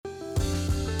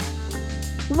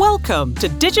Welcome to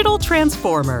Digital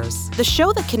Transformers, the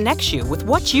show that connects you with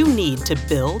what you need to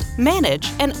build, manage,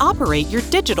 and operate your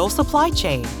digital supply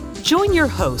chain. Join your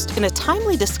host in a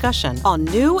timely discussion on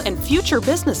new and future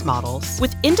business models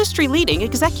with industry-leading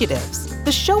executives.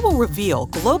 The show will reveal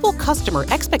global customer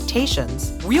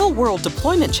expectations, real-world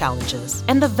deployment challenges,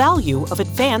 and the value of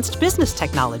advanced business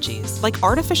technologies like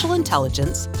artificial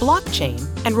intelligence, blockchain,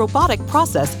 and robotic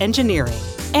process engineering.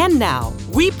 And now,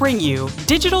 we bring you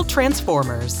Digital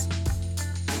Transformers.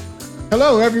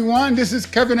 Hello, everyone. This is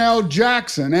Kevin L.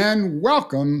 Jackson, and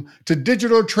welcome to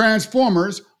Digital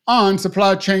Transformers on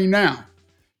Supply Chain Now.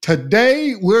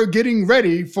 Today, we're getting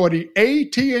ready for the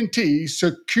AT&T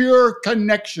Secure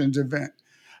Connections event.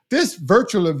 This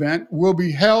virtual event will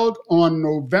be held on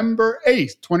November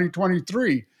 8th,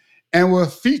 2023, and will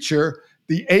feature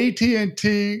the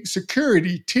AT&T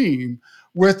security team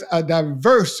with a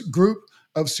diverse group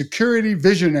of security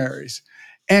visionaries.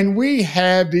 And we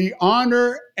have the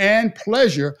honor and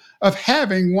pleasure of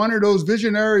having one of those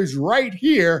visionaries right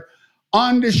here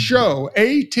on the show,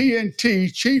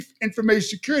 AT&T Chief Information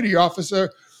Security Officer,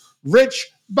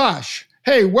 Rich Bosch.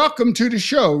 Hey, welcome to the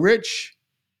show, Rich.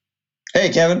 Hey,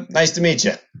 Kevin. Nice to meet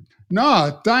you.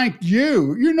 No, thank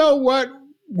you. You know what?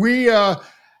 We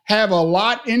have a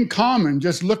lot in common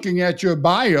just looking at your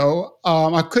bio.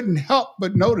 I couldn't help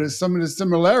but notice some of the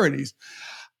similarities.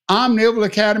 I'm Naval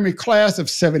Academy class of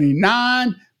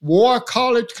 79, War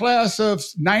College class of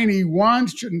 91,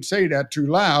 shouldn't say that too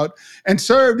loud, and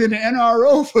served in the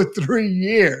NRO for 3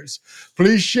 years.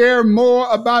 Please share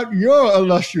more about your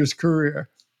illustrious career.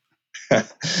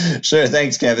 Sure.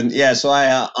 Thanks, Kevin. Yeah, so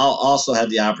I also had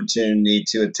the opportunity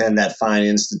to attend that fine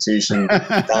institution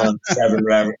down on the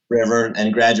Severn River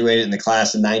and graduated in the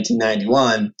class of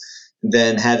 1991.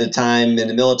 Then had the time in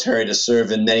the military to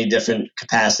serve in many different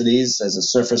capacities as a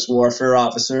surface warfare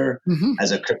officer,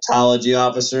 as a cryptology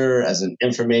officer, as an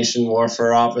information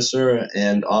warfare officer,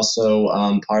 and also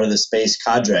part of the space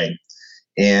cadre.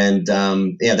 And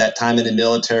that time in the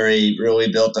military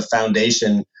really built a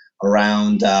foundation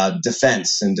around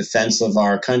defense of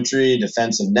our country,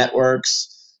 defense of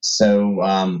networks.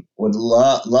 So would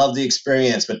love the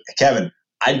experience. But Kevin,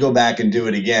 I'd go back and do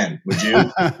it again. Would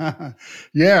you?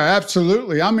 Yeah,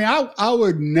 absolutely. I mean, I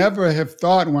would never have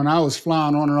thought when I was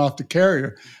flying on and off the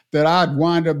carrier that I'd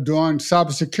wind up doing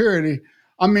cybersecurity.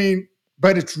 I mean,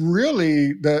 but it's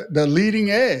really the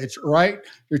leading edge, right?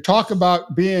 You talk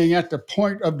about being at the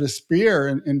point of the spear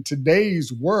in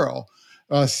today's world.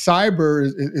 Cyber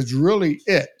is really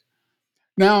it.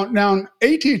 Now,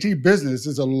 AT&T Business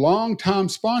is a longtime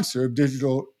sponsor of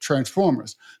Digital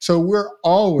Transformers, so we're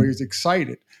always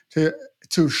excited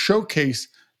to showcase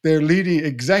their leading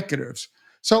executives.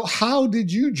 So, how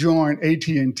did you join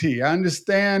AT&T? I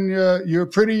understand you're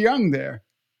pretty young there.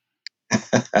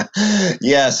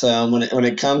 Yes, when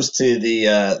it comes to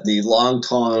the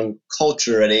long-term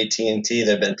culture at AT&T,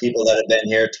 there have been people that have been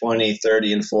here 20,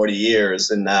 30, and 40 years,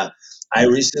 and I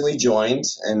recently joined,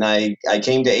 and I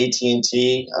came to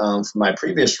AT&T from my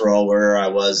previous role where I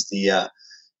was the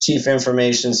Chief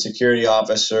Information Security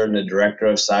Officer and the Director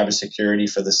of Cybersecurity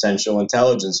for the Central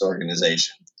Intelligence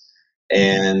Organization.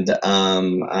 And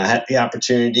I had the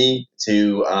opportunity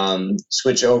to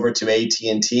switch over to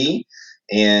AT&T.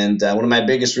 And one of my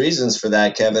biggest reasons for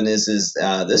that, Kevin, is this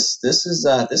is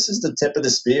the tip of the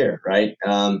spear, right?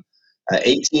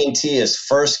 AT&T is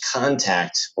first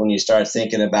contact when you start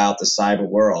thinking about the cyber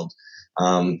world.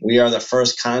 We are the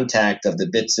first contact of the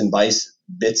bits and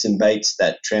bytes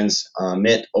that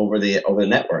transmit over the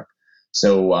network.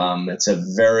 So it's a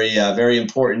very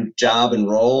important job and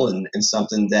role, and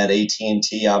something that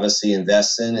AT&T obviously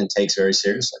invests in and takes very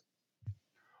seriously.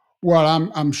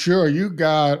 Well, I'm sure you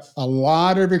got a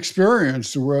lot of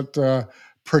experience with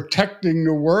protecting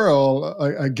the world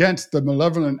against the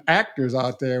malevolent actors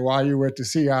out there while you were at the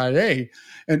CIA.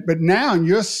 But now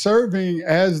you're serving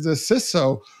as the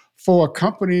CISO for a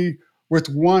company with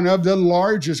one of the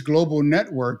largest global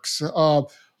networks.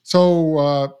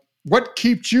 So what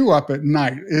keeps you up at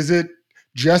night? Is it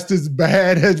just as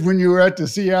bad as when you were at the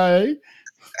CIA?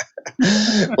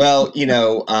 Well, at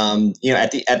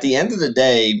the end of the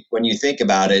day, when you think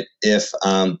about it,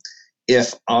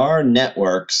 if our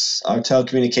networks, our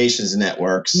telecommunications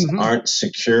networks, aren't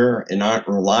secure and aren't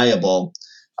reliable,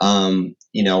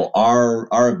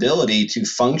 our ability to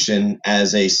function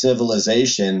as a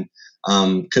civilization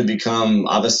could become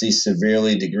obviously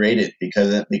severely degraded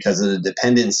because of the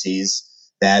dependencies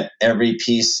that every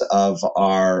piece of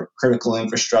our critical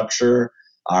infrastructure,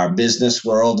 our business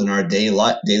world, and our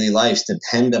daily lives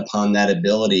depend upon that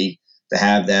ability to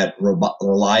have that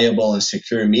reliable and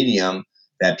secure medium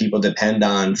that people depend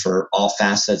on for all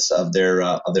facets of their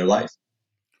life.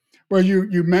 Well,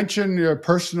 you mentioned your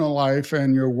personal life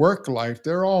and your work life.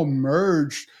 They're all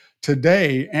merged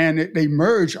today, and they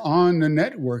merge on the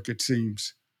network, it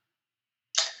seems.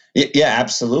 Yeah,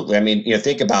 absolutely. I mean,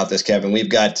 think about this, Kevin. We've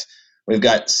got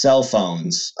cell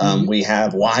phones. We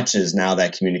have watches now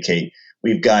that communicate.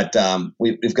 We've got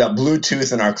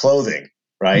Bluetooth in our clothing,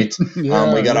 right? We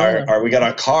Yeah, got yeah.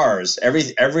 our cars.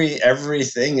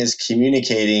 Everything is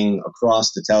communicating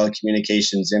across the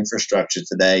telecommunications infrastructure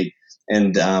today,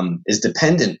 and is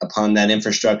dependent upon that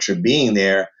infrastructure being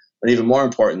there, but even more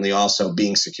importantly, also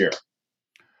being secure.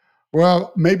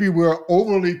 Well, maybe we're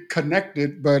overly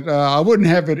connected, but I wouldn't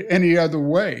have it any other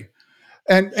way.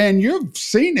 And you've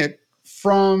seen it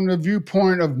from the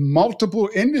viewpoint of multiple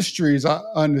industries, I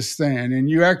understand. And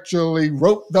you actually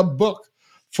wrote the book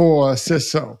for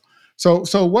CISO.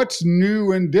 So what's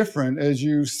new and different as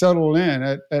you settle in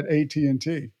at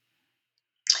AT&T?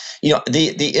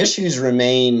 The issues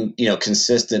remain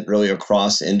consistent really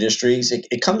across industries.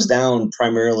 It comes down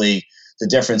primarily, the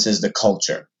difference is the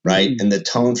culture, right, Mm. and the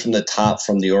tone from the top,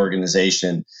 from the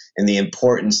organization, and the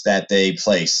importance that they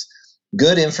place.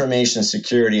 Good information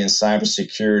security and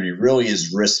cybersecurity really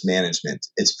is risk management.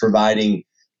 It's providing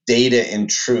data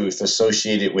and truth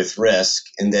associated with risk,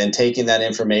 and then taking that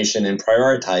information and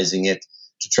prioritizing it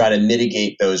to try to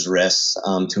mitigate those risks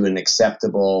to an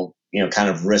acceptable kind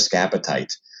of risk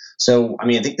appetite. So, I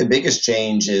mean, I think the biggest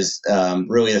change is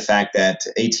really the fact that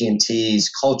AT&T's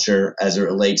culture, as it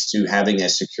relates to having a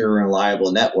secure and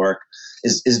reliable network,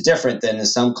 is different than in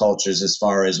some cultures as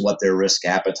far as what their risk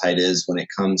appetite is when it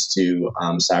comes to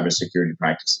cybersecurity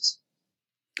practices.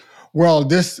 Well,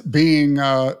 this being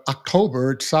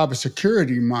October, it's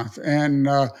Cybersecurity Month, and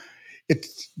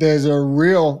there's a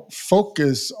real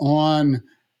focus on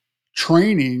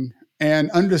training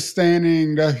and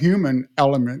understanding the human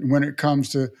element when it comes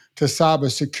to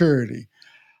cybersecurity.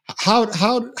 How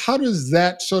does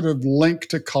that sort of link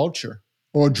to culture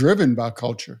or driven by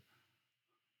culture?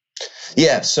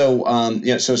 Yeah. So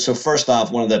first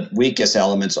off, one of the weakest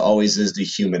elements always is the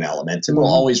human element. It will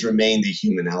Mhm. always remain the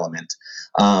human element.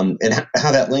 And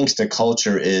how that links to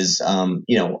culture is,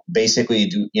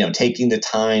 basically, taking the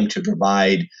time to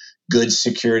provide good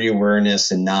security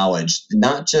awareness and knowledge,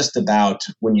 not just about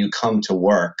when you come to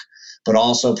work, but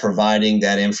also providing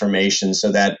that information so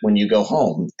that when you go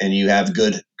home and you have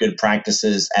good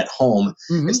practices at home,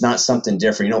 it's Mhm. not something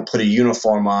different. You don't put a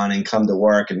uniform on and come to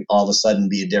work and all of a sudden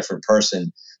be a different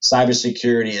person.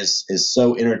 Cybersecurity is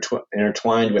so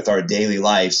intertwined with our daily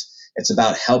lives. It's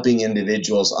about helping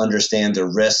individuals understand the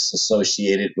risks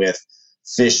associated with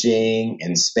phishing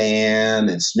and spam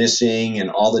and smishing and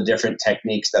all the different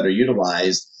techniques that are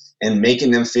utilized, and making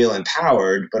them feel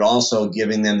empowered, but also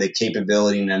giving them the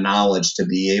capability and the knowledge to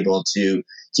be able to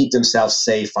keep themselves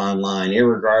safe online,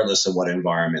 irregardless of what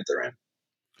environment they're in.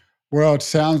 Well, it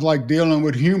sounds like dealing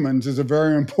with humans is a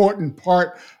very important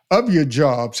part of your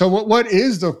job. So, what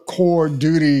is the core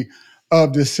duty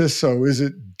of the CISO? Is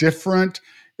it different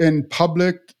in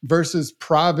public versus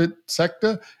private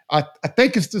sector? I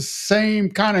think it's the same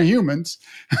kind of humans.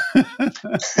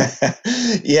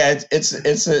 Yeah, it's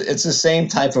the same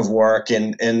type of work,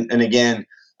 and again,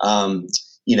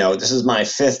 this is my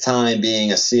fifth time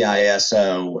being a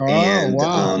CISO, Oh, and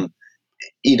wow.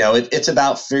 it's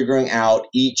about figuring out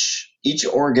each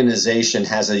organization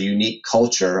has a unique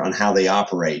culture on how they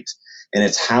operate, and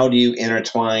it's how do you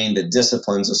intertwine the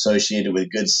disciplines associated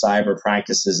with good cyber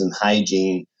practices and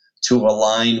hygiene to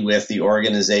align with the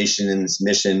organization and its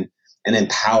mission, and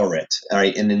empower it, all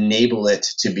right, and enable it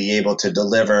to be able to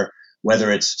deliver,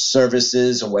 whether it's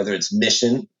services or whether it's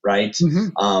mission, right?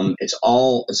 Mhm. It's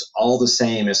all the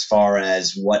same as far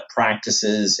as what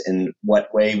practices and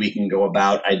what way we can go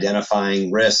about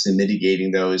identifying risks and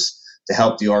mitigating those to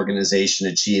help the organization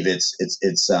achieve its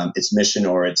mission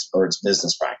or its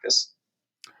business practice.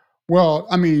 Well,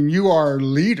 I mean, you are a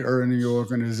leader in the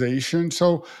organization.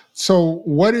 So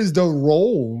what is the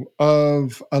role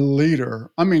of a leader?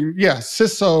 I mean, yes,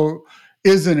 CISO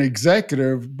is an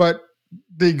executive, but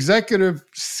the executive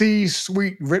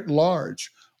C-suite writ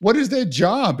large. What is their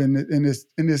job in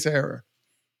this era?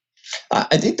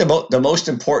 I think the most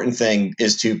important thing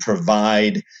is to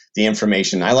provide the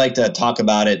information. I like to talk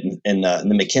about it in the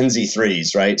McKinsey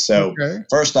threes, right? So Okay.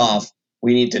 first off,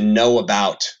 we need to know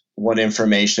about what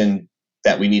information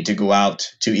that we need to go out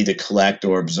to either collect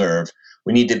or observe.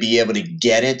 We need to be able to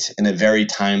get it in a very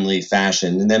timely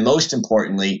fashion. And then most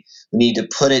importantly, we need to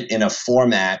put it in a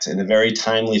format in a very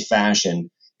timely fashion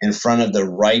in front of the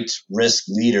right risk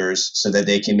leaders so that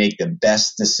they can make the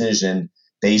best decision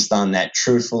based on that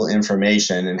truthful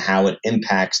information and how it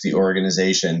impacts the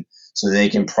organization, so they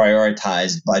can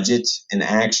prioritize budget and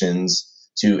actions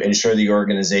to ensure the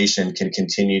organization can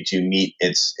continue to meet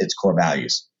its core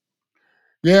values.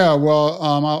 Yeah, well,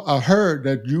 I heard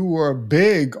that you were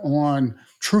big on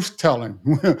truth telling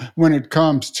when it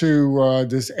comes to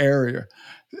this area.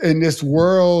 In this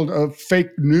world of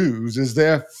fake news, is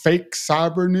there fake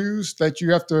cyber news that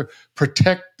you have to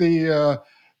protect the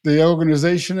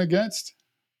organization against?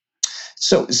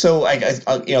 So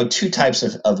two types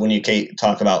of when you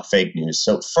talk about fake news.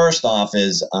 So first off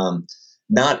is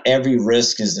not every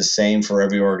risk is the same for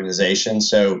every organization.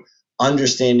 So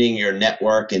understanding your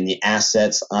network and the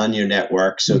assets on your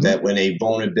network, so that when a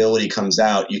vulnerability comes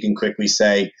out, you can quickly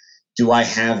say, do I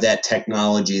have that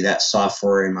technology, that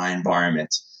software in my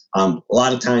environment? A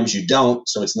lot of times you don't,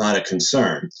 so it's not a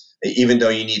concern, even though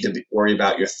you need to worry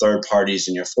about your third parties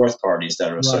and your fourth parties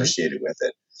that are Right. associated with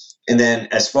it. And then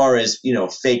as far as,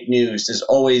 fake news, you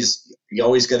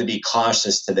always got to be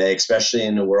cautious today, especially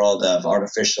in the world of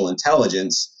artificial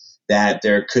intelligence, that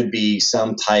there could be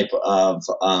some type of,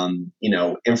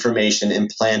 information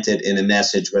implanted in a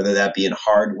message, whether that be in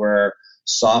hardware,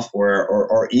 software,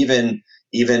 or even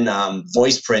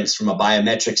voice prints from a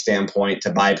biometric standpoint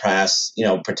to bypass,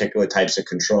 particular types of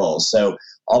controls. So,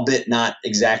 albeit not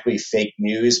exactly fake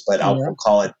news, but I'll Yeah.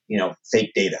 call it,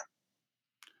 fake data.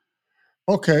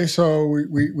 Okay, so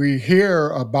we hear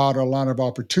about a lot of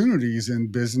opportunities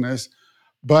in business,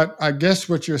 but I guess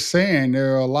what you're saying,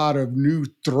 there are a lot of new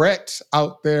threats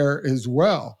out there as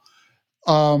well.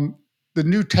 Um, the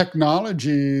new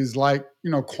technologies like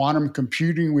quantum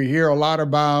computing we hear a lot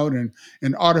about, and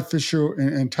artificial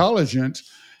intelligence.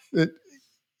 It,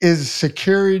 is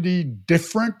security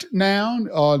different now?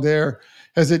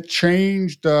 Has it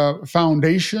changed the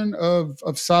foundation of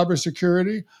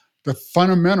cybersecurity? The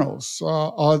fundamentals,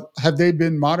 have they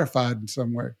been modified in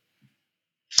some way?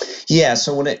 Yeah,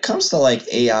 so when it comes to like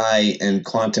AI and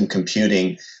quantum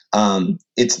computing,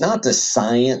 it's not the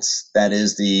science that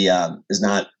is the is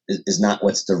not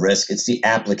what's the risk. It's the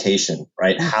application,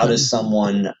 right? How Okay. does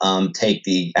someone take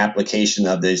the application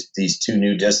of these two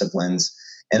new disciplines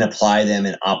and apply them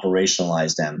and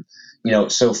operationalize them?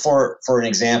 So for an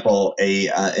example, a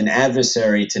an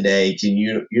adversary today can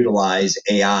utilize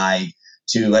AI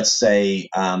to, let's say,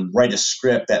 write a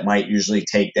script that might usually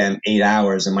take them 8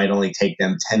 hours and might only take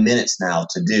them 10 minutes now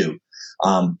to do.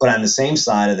 But on the same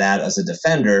side of that, as a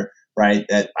defender, right,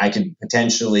 that I could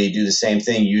potentially do the same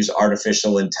thing, use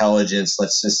artificial intelligence,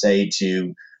 let's just say,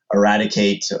 to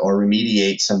eradicate or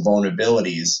remediate some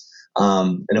vulnerabilities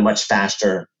in a much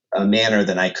faster manner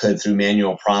than I could through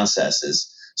manual processes.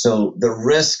 So the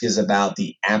risk is about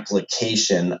the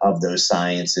application of those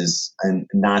sciences and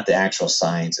not the actual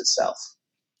science itself.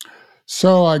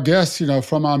 So I guess,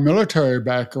 from our military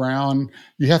background,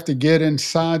 you have to get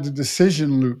inside the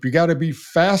decision loop. You got to be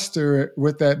faster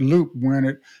with that loop when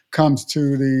it comes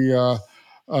to the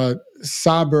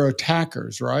cyber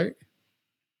attackers, right?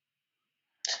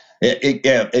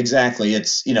 Yeah, exactly.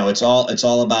 It's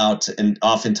all about, and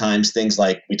oftentimes things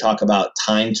like we talk about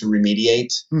time to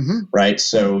remediate, Hmm. right?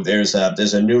 So there's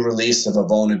a new release of a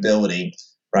vulnerability,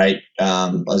 right?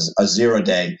 A 0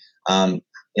 day.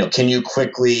 Can you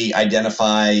quickly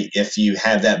identify if you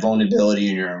have that vulnerability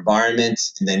in your environment,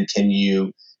 and then can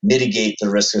you mitigate the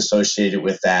risk associated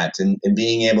with that? And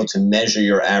being able to measure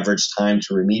your average time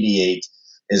to remediate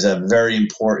is a very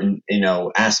important,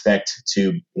 aspect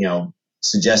to,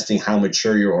 suggesting how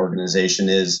mature your organization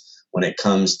is when it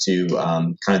comes to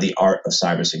kind of the art of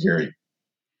cybersecurity.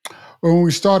 When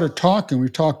we started talking, we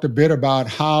talked a bit about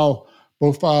how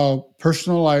both our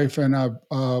personal life and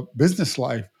our business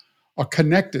life are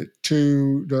connected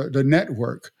to the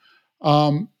network.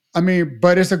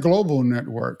 But it's a global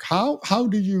network. How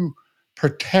do you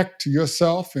protect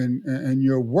yourself and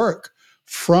your work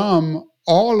from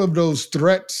all of those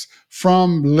threats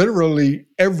from literally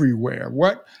everywhere?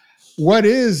 What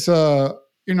is a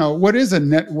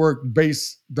network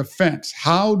based defense?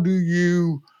 How do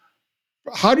you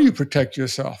protect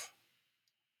yourself?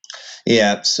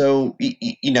 Yeah, so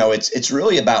it's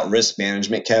really about risk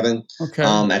management, Kevin. Okay.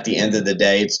 At the end of the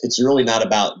day, it's really not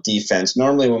about defense.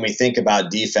 Normally, when we think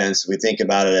about defense, we think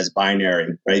about it as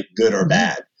binary, right? Good or Hmm.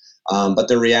 bad. But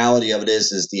the reality of it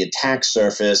is the attack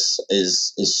surface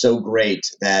is so great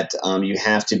that you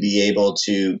have to be able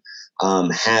to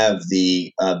have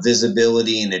the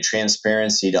visibility and the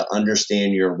transparency to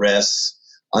understand your risks,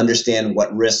 understand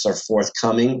what risks are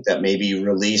forthcoming that may be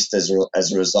released as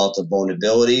a result of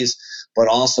vulnerabilities, but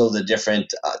also the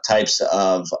different types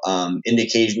of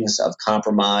indications of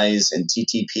compromise and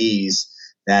TTPs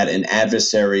that an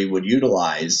adversary would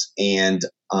utilize, and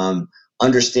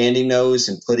understanding those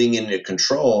and putting into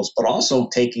controls, but also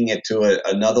taking it to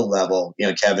another level,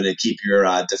 Kevin, to keep your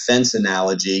defense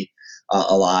analogy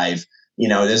alive.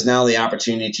 There's now the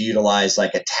opportunity to utilize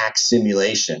like a tax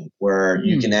simulation where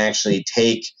you can actually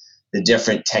take the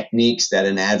different techniques that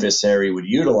an adversary would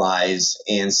utilize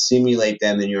and simulate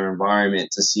them in your environment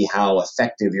to see how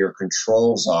effective your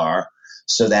controls are,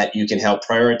 so that you can help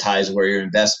prioritize where your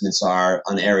investments are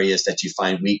on areas that you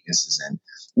find weaknesses in.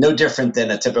 No different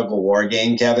than a typical war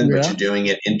game, Kevin, but you're doing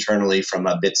it internally from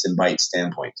a bits and bytes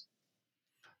standpoint.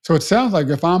 So it sounds like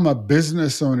if I'm a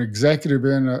business or an executive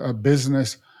in a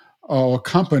business or a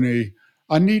company,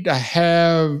 I need to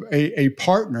have a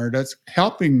partner that's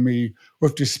helping me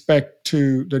with respect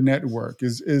to the network.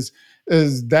 Is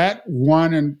that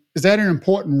one, and is that an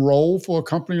important role for a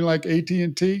company like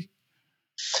AT&T?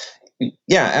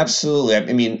 Yeah, absolutely.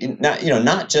 I mean,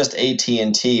 not just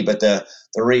AT&T, but the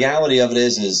reality of it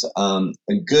is a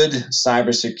good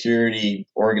cybersecurity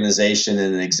organization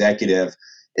and an executive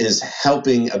is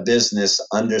helping a business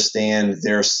understand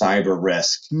their cyber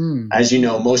risk. As you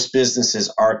know, most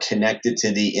businesses are connected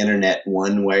to the internet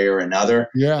one way or another,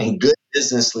 and good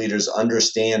business leaders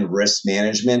understand risk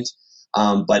management.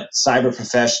 But cyber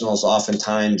professionals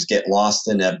oftentimes get lost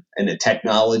in a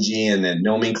technology and a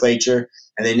nomenclature,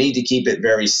 and they need to keep it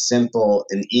very simple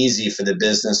and easy for the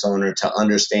business owner to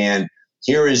understand.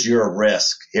 Here is your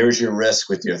risk. Here's your risk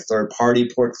with your third-party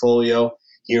portfolio.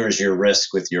 Here is your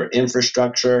risk with your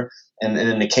infrastructure. And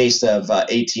in the case of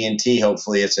AT&T,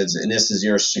 hopefully and this is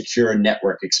your secure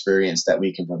network experience that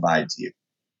we can provide to you.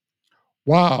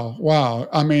 Wow.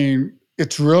 I mean,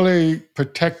 it's really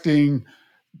protecting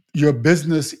your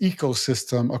business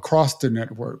ecosystem across the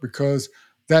network, because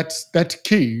that's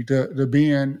key to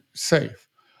being safe.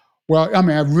 Well, I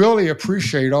mean, I really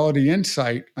appreciate all the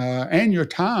insight and your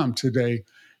time today.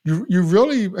 You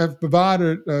really have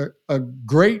provided a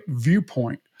great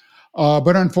viewpoint,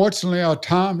 but unfortunately, our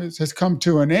time has come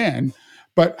to an end.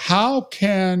 But how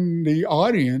can the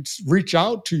audience reach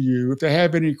out to you if they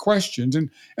have any questions?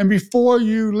 And before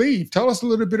you leave, tell us a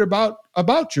little bit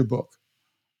about your book.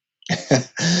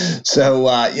 So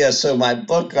my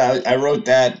book, I wrote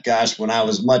that, when I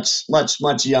was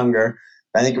much younger.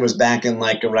 I think it was back in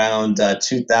like around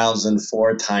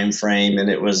 2004 timeframe, and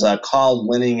it was called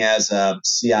Winning as a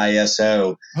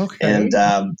CISO. Okay. And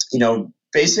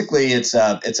basically it's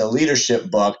a leadership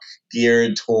book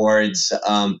geared towards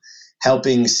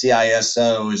helping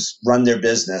CISOs run their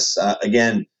business.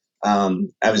 Again,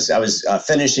 I was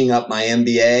finishing up my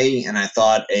MBA, and I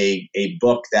thought a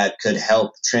book that could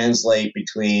help translate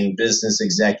between business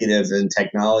executives and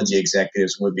technology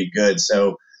executives would be good.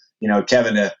 So,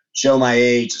 Kevin, to show my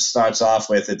age, starts off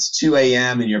with it's 2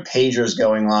 a.m. and your pager's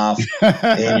going off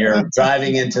and you're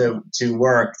driving into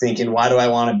work thinking, why do I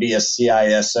want to be a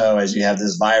CISO, as you have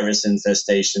this virus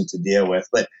infestation to deal with?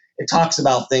 But it talks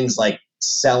about things like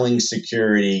selling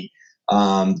security,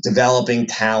 developing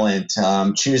talent,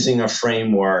 choosing a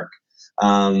framework.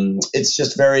 It's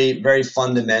just very, very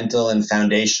fundamental and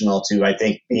foundational to, I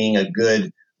think, being a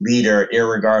good leader,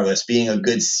 irregardless, being a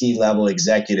good C-level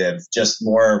executive, just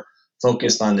more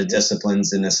focused on the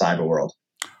disciplines in the cyber world.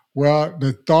 Well,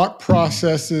 the thought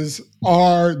processes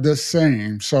are the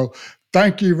same. So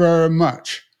thank you very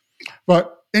much.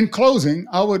 But in closing,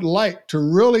 I would like to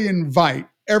really invite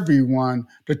everyone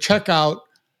to check out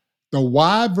the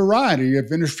wide variety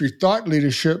of industry thought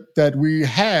leadership that we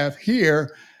have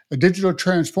here at Digital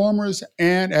Transformers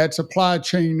and at Supply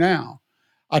Chain Now.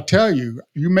 I tell you,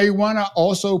 you may want to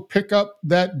also pick up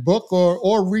that book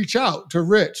or reach out to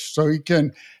Rich so he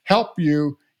can help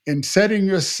you in setting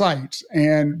your sights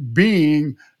and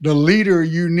being the leader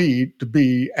you need to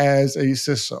be as a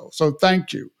CISO. So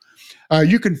thank you.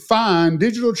 You can find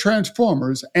Digital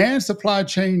Transformers and Supply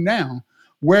Chain Now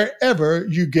wherever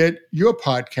you get your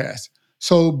podcast.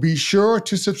 So be sure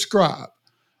to subscribe.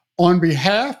 On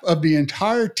behalf of the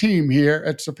entire team here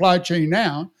at Supply Chain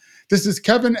Now, this is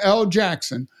Kevin L.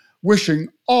 Jackson wishing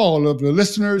all of the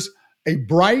listeners a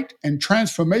bright and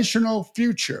transformational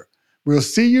future. We'll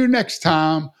see you next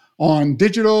time on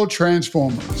Digital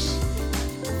Transformers.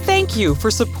 Thank you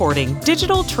for supporting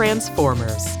Digital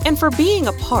Transformers and for being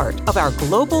a part of our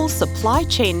global Supply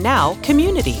Chain Now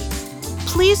community.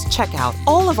 Please check out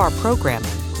all of our programming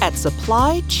at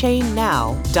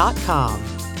supplychainnow.com.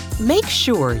 Make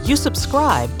sure you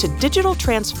subscribe to Digital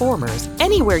Transformers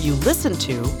anywhere you listen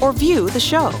to or view the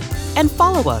show, and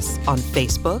follow us on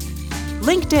Facebook,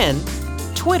 LinkedIn,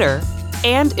 Twitter,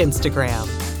 and Instagram.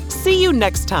 See you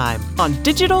next time on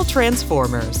Digital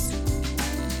Transformers.